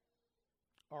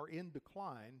are in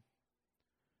decline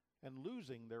and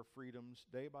losing their freedoms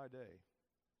day by day.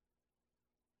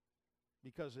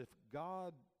 Because if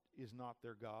God is not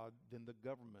their God, then the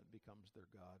government becomes their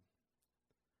God.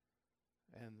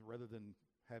 And rather than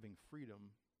having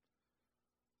freedom,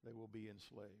 they will be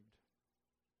enslaved.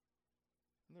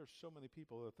 And there's so many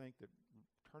people that think that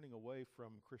turning away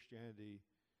from Christianity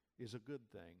is a good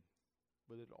thing,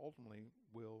 but it ultimately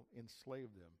will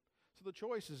enslave them. So the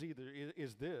choice is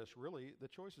the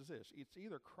choice is this. It's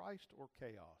either Christ or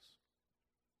chaos.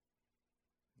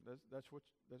 That's what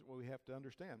we have to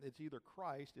understand. It's either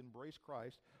Christ, embrace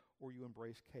Christ, or you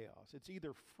embrace chaos. It's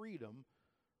either freedom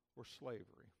or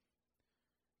slavery.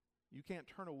 You can't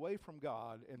turn away from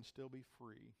God and still be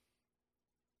free.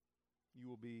 You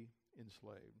will be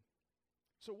enslaved.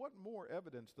 So what more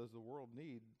evidence does the world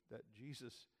need that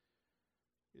Jesus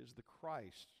is the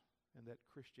Christ and that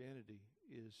Christianity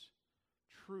is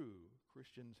true?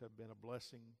 Christians have been a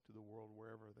blessing to the world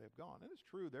wherever they've gone. And it's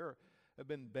true, there have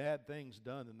been bad things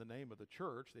done in the name of the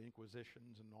church, the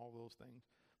Inquisitions and all those things.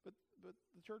 But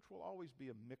the church will always be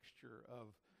a mixture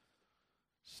of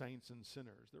saints and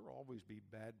sinners. There will always be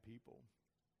bad people.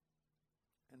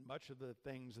 And much of the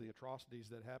things, the atrocities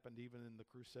that happened even in the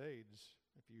Crusades,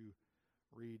 if you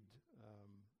read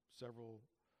several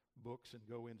books and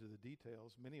go into the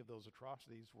details, many of those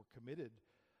atrocities were committed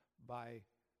by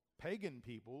pagan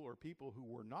people or people who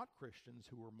were not Christians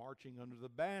who were marching under the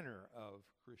banner of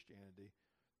Christianity.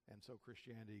 And so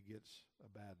Christianity gets a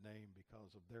bad name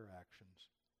because of their actions.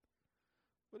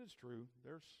 But it's true.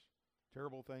 There's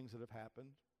terrible things that have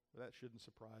happened. That shouldn't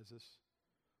surprise us.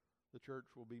 The church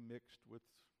will be mixed with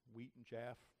wheat and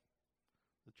chaff.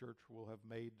 The church will have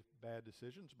made bad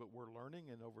decisions, but we're learning,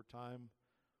 and over time,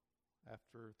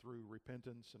 through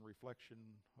repentance and reflection,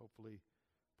 hopefully,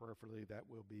 prayerfully, that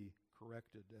will be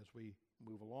corrected as we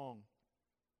move along.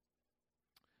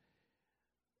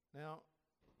 Now,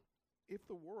 if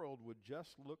the world would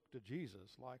just look to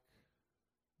Jesus like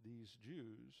these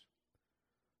Jews,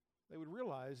 they would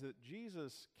realize that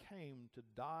Jesus came to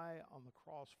die on the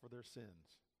cross for their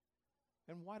sins.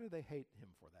 And why do they hate him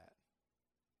for that?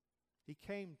 He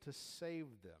came to save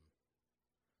them,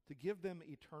 to give them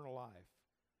eternal life.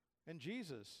 And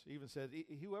Jesus even said,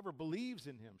 whoever believes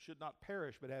in him should not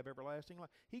perish but have everlasting life.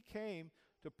 He came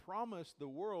to promise the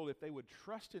world, if they would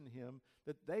trust in him,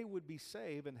 that they would be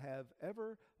saved and have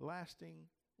everlasting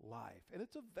life. And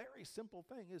it's a very simple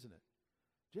thing, isn't it?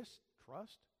 Just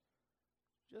trust.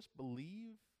 Just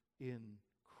believe in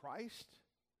Christ.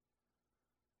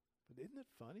 But isn't it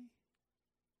funny?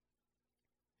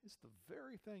 It's the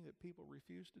very thing that people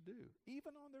refuse to do.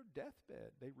 Even on their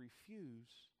deathbed, they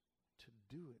refuse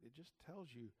to do it. It just tells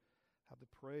you how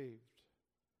depraved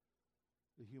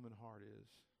the human heart is.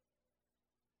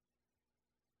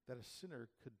 That a sinner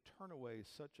could turn away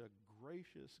such a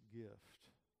gracious gift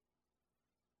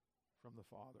from the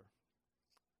Father.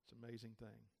 It's an amazing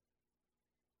thing.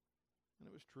 And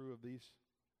it was true of these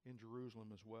in Jerusalem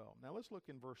as well. Now let's look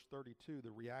in verse 32,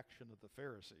 the reaction of the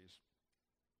Pharisees.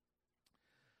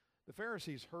 The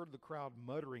Pharisees heard the crowd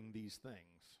muttering these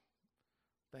things.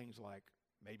 Things like,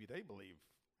 maybe they believe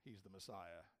he's the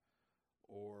Messiah.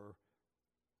 Or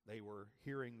they were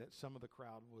hearing that some of the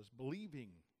crowd was believing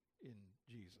in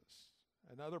Jesus.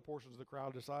 And other portions of the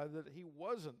crowd decided that he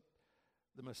wasn't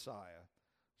the Messiah.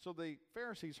 So the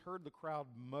Pharisees heard the crowd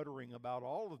muttering about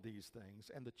all of these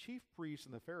things, and the chief priests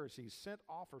and the Pharisees sent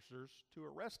officers to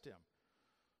arrest him.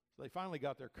 So they finally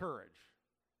got their courage.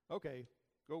 Okay,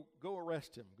 go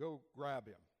arrest him. Go grab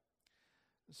him.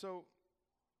 So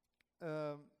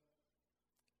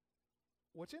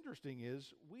what's interesting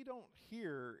is we don't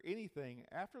hear anything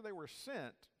after they were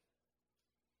sent.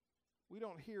 We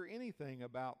don't hear anything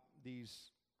about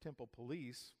these temple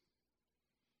police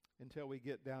until we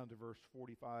get down to verse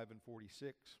 45 and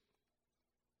 46.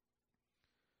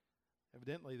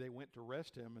 Evidently, they went to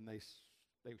arrest him, and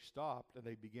they stopped, and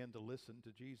they began to listen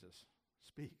to Jesus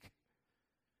speak.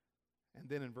 And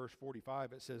then in verse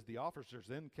 45, it says, the officers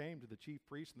then came to the chief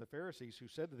priests and the Pharisees, who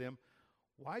said to them,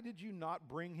 why did you not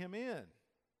bring him in?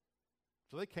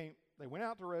 So they went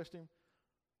out to arrest him.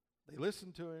 They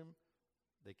listened to him.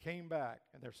 They came back,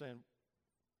 and they're saying,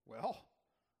 well,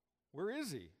 where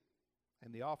is he?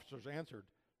 And the officers answered,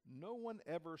 no one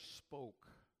ever spoke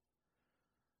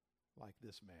like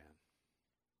this man.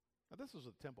 Now, this was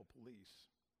the temple police.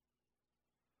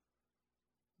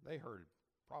 They heard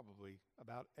probably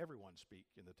about everyone speak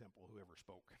in the temple who ever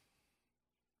spoke.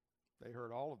 They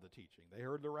heard all of the teaching. They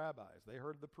heard the rabbis. They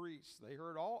heard the priests. They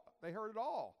heard it all.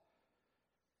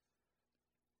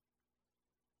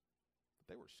 But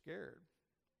they were scared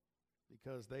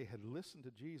because they had listened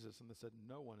to Jesus and they said,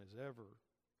 no one has ever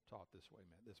taught this way,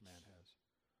 man. This man has.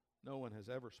 No one has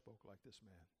ever spoke like this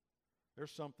man.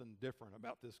 There's something different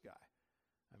about this guy.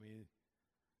 I mean,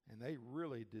 and they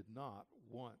really did not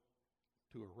want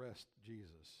to arrest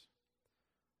Jesus.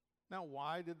 Now,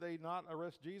 why did they not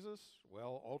arrest Jesus?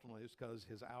 Well, ultimately, it's because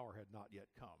his hour had not yet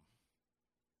come.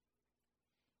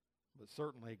 But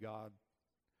certainly God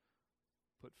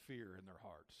put fear in their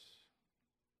hearts.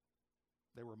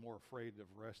 They were more afraid of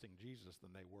arresting Jesus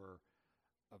than they were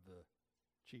of the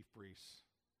chief priests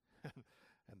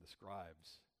and the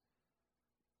scribes.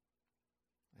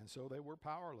 And so they were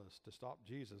powerless to stop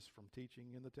Jesus from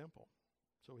teaching in the temple.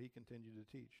 So he continued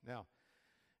to teach. Now,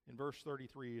 in verse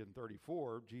 33 and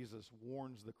 34, Jesus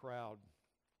warns the crowd.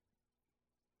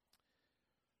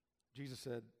 Jesus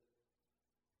said,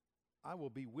 I will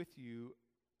be with you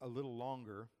a little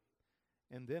longer,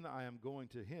 and then I am going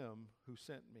to him who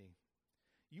sent me.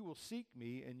 You will seek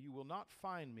me, and you will not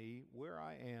find me. Where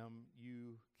I am,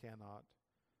 you cannot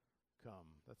come.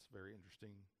 That's a very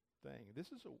interesting thing.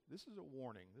 This is a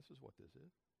warning. This is what this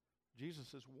is.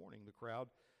 Jesus is warning the crowd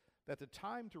that the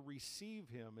time to receive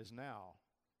him is now.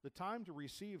 The time to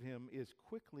receive him is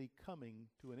quickly coming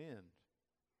to an end.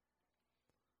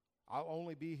 I'll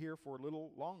only be here for a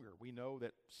little longer. We know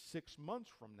that 6 months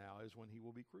from now is when he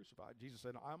will be crucified. Jesus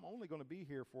said, I'm only going to be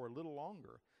here for a little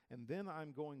longer, and then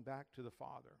I'm going back to the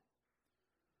Father.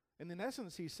 And in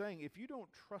essence, he's saying, if you don't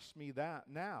trust me that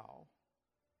now,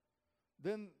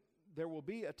 then there will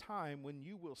be a time when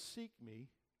you will seek me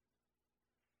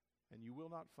and you will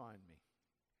not find me.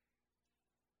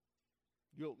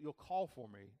 You'll call for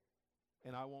me,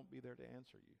 and I won't be there to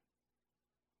answer you.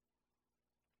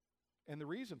 And the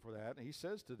reason for that, he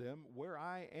says to them, where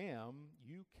I am,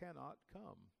 you cannot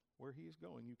come. Where he is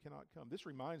going, you cannot come. This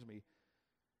reminds me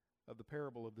of the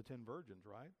parable of the 10 virgins,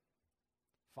 right?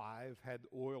 5 had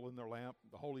oil in their lamp,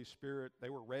 the Holy Spirit, they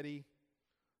were ready.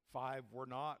 5 were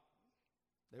not.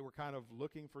 They were kind of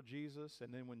looking for Jesus,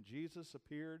 and then when Jesus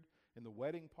appeared in the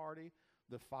wedding party,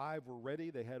 the 5 were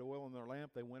ready. They had oil in their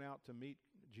lamp. They went out to meet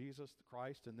Jesus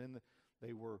Christ, and then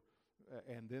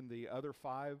the other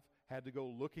 5 had to go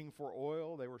looking for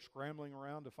oil. They were scrambling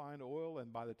around to find oil,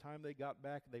 and by the time they got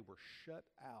back, they were shut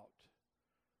out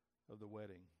of the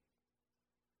wedding.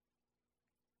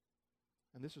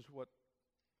 And this is what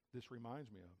this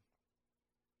reminds me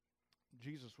of.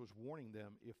 Jesus was warning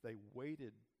them, if they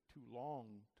waited too long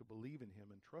to believe in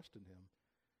him and trust in him,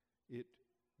 it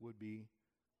would be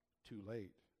too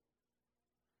late.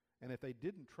 And if they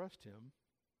didn't trust him,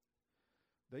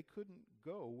 they couldn't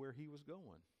go where he was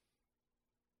going.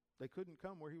 They couldn't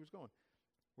come where he was going.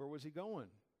 Where was he going?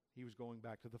 He was going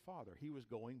back to the Father. He was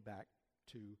going back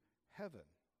to heaven.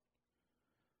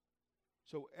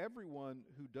 So everyone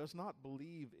who does not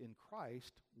believe in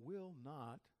Christ will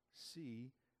not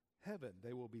see heaven.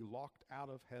 They will be locked out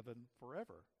of heaven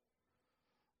forever.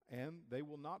 And they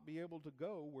will not be able to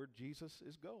go where Jesus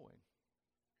is going.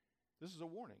 This is a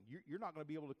warning. You're not going to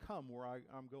be able to come where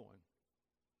I'm going.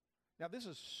 Now, this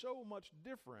is so much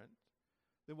different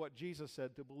than what Jesus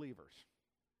said to believers.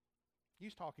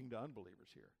 He's talking to unbelievers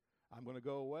here. I'm going to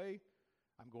go away.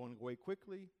 I'm going away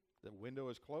quickly. The window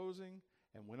is closing.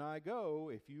 And when I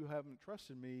go, if you haven't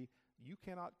trusted me, you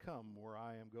cannot come where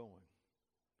I am going.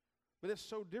 But it's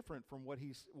so different from what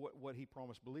he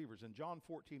promised believers. In John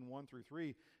 14, 1 through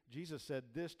 3, Jesus said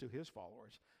this to his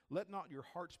followers: let not your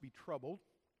hearts be troubled.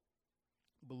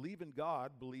 Believe in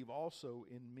God, believe also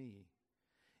in me.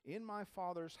 In my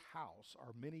Father's house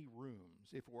are many rooms.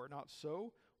 If it were not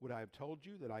so, would I have told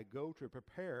you that I go to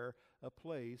prepare a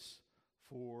place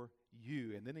for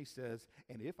you? And then he says,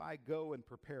 and if I go and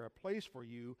prepare a place for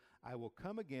you, I will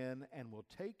come again and will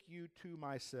take you to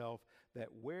myself, that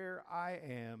where I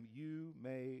am, you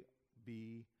may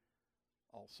be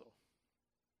also.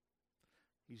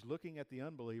 He's looking at the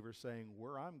unbelievers saying,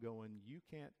 where I'm going, you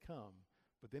can't come.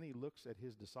 But then he looks at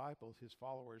his disciples, his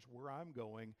followers, where I'm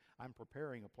going, I'm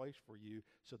preparing a place for you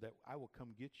so that I will come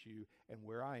get you, and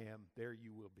where I am, there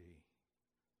you will be.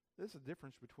 There's a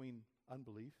difference between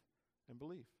unbelief and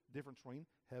belief, difference between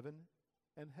heaven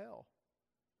and hell.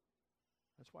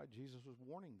 That's why Jesus was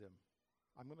warning them.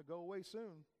 I'm going to go away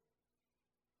soon.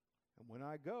 And when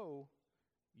I go,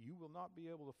 you will not be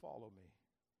able to follow me.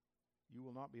 You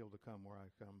will not be able to come where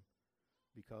I come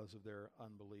because of their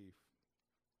unbelief.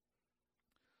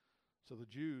 So the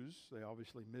Jews, they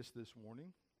obviously missed this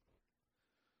warning.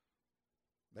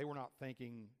 They were not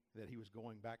thinking that he was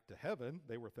going back to heaven.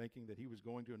 They were thinking that he was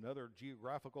going to another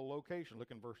geographical location.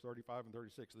 Look in verse 35 and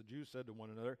 36. The Jews said to one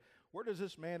another, where does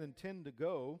this man intend to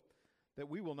go that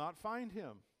we will not find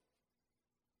him?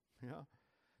 Yeah.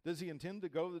 Does he intend to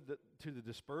go to the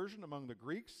dispersion among the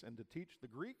Greeks and to teach the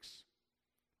Greeks?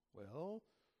 Well,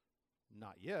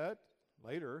 not yet.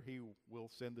 Later, he will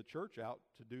send the church out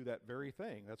to do that very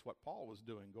thing. That's what Paul was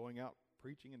doing, going out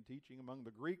preaching and teaching among the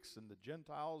Greeks and the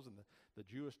Gentiles and the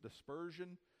Jewish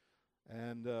dispersion.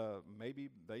 And maybe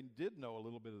they did know a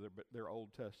little bit of their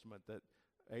Old Testament, that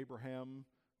Abraham,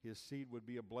 his seed would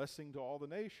be a blessing to all the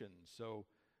nations. So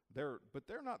but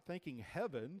they're not thinking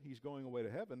heaven. He's going away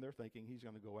to heaven. They're thinking he's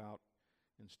going to go out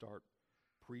and start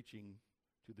preaching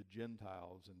to the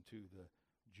Gentiles and to the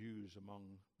Jews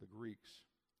among the Greeks.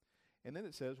 And then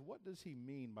it says, what does he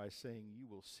mean by saying, you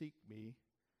will seek me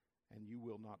and you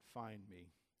will not find me,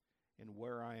 and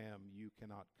where I am you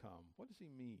cannot come? What does he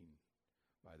mean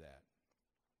by that?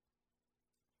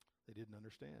 They didn't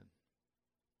understand.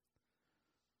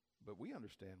 But we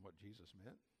understand what Jesus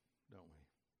meant, don't we?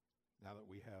 Now that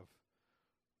we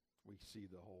see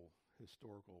the whole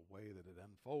historical way that it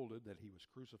unfolded, that he was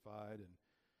crucified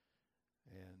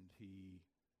and he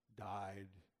died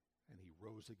and he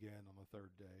rose again on the third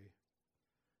day.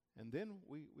 And then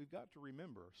we've got to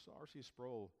remember, R.C.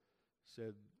 Sproul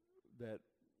said that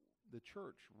the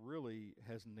church really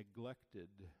has neglected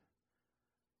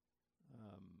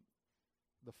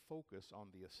the focus on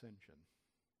the ascension.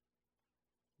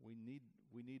 we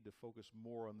need to focus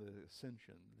more on the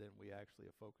ascension than we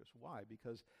actually focus. Why?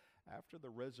 Because after the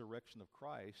resurrection of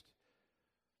Christ,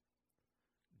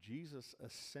 Jesus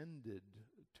ascended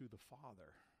to the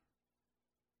Father.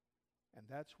 And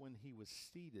that's when he was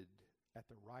seated at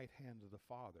the right hand of the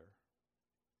Father.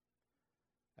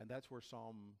 And that's where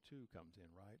Psalm 2 comes in,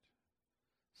 right?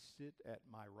 Sit at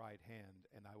my right hand,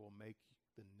 and I will make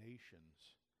the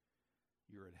nations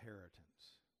your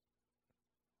inheritance.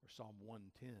 Or Psalm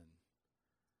 110,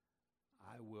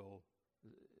 I will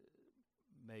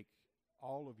make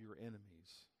all of your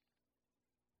enemies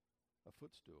a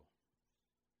footstool.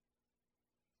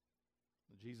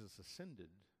 Jesus ascended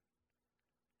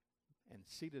and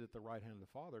seated at the right hand of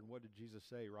the Father. And what did Jesus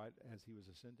say right as he was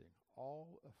ascending?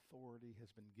 All authority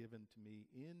has been given to me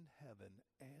in heaven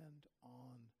and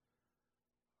on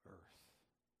earth.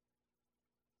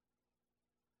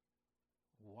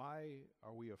 Why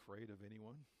are we afraid of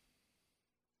anyone?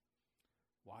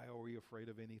 Why are we afraid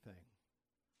of anything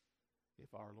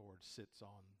if our Lord sits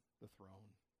on the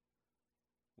throne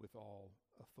with all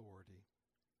authority?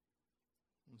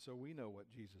 And so we know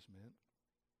what Jesus meant.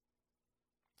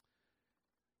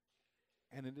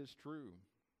 And it is true.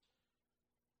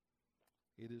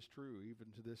 It is true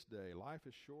even to this day. Life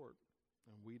is short,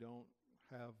 and we don't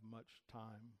have much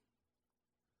time.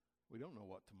 We don't know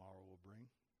what tomorrow will bring.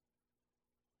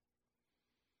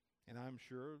 And I'm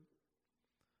sure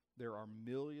there are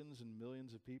millions and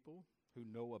millions of people who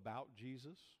know about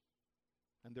Jesus.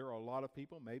 And there are a lot of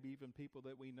people, maybe even people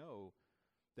that we know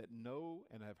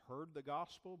and have heard the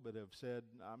gospel, but have said,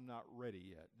 I'm not ready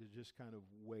yet. They just kind of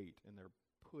wait, and they're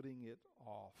putting it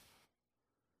off.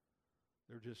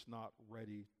 They're just not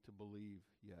ready to believe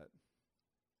yet.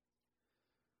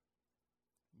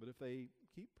 But if they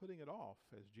keep putting it off,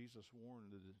 as Jesus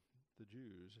warned the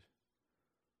Jews,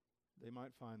 they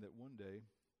might find that one day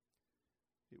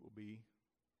it will be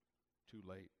too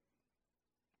late.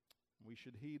 We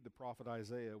should heed the prophet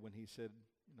Isaiah when he said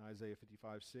in Isaiah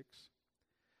 55:6,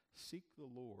 seek the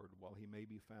Lord while he may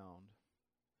be found.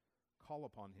 Call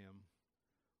upon him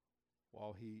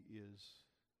while he is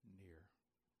near.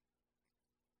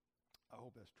 I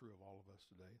hope that's true of all of us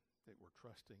today, that we're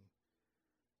trusting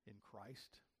in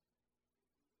Christ.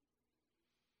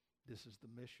 This is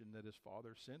the mission that his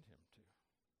Father sent him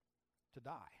to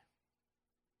die,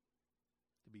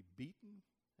 to be beaten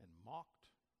and mocked,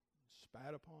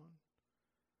 spat upon,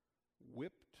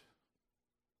 whipped,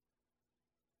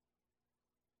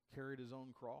 carried his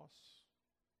own cross,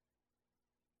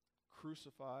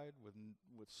 crucified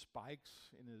with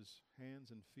spikes in his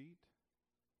hands and feet.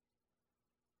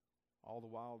 All the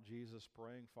while Jesus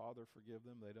praying, Father, forgive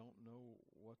them. They don't know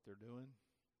what they're doing.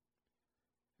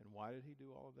 And why did he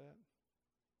do all of that?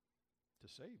 To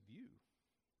save you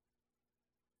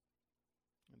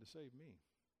and to save me.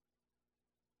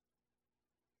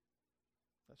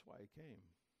 That's why he came.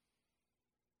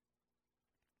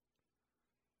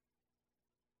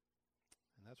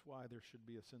 And that's why there should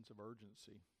be a sense of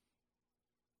urgency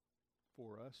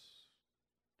for us,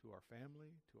 to our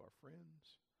family, to our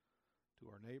friends, to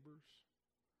our neighbors.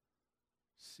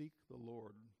 Seek the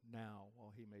Lord now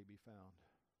while he may be found.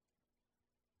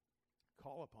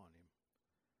 Call upon him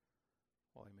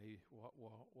while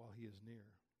he is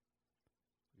near,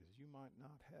 because you might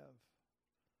not have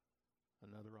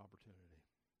another opportunity.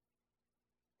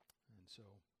 And so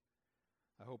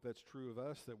I hope that's true of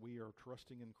us, that we are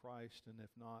trusting in Christ, and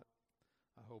if not,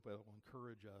 I hope it will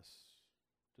encourage us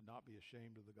to not be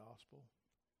ashamed of the gospel,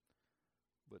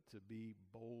 but to be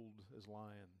bold as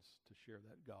lions to share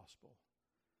that gospel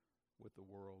with the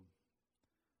world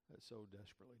that so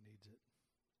desperately needs it.